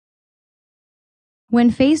When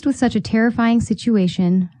faced with such a terrifying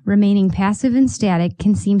situation, remaining passive and static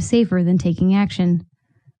can seem safer than taking action.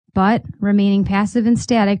 But remaining passive and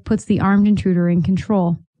static puts the armed intruder in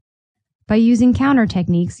control. By using counter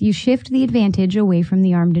techniques, you shift the advantage away from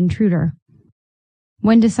the armed intruder.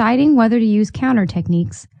 When deciding whether to use counter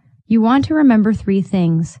techniques, you want to remember 3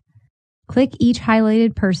 things. Click each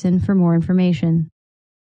highlighted person for more information.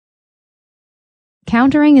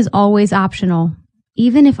 Countering is always optional.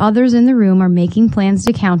 Even if others in the room are making plans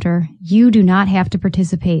to counter, you do not have to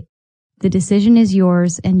participate. The decision is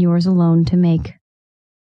yours and yours alone to make.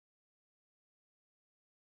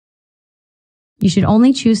 You should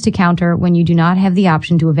only choose to counter when you do not have the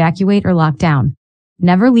option to evacuate or lock down.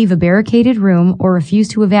 Never leave a barricaded room or refuse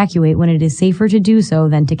to evacuate when it is safer to do so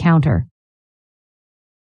than to counter.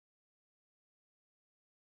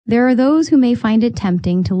 There are those who may find it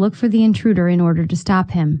tempting to look for the intruder in order to stop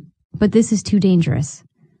him, but this is too dangerous.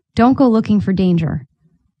 Don't go looking for danger.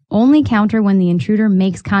 Only counter when the intruder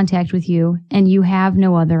makes contact with you and you have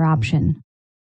no other option.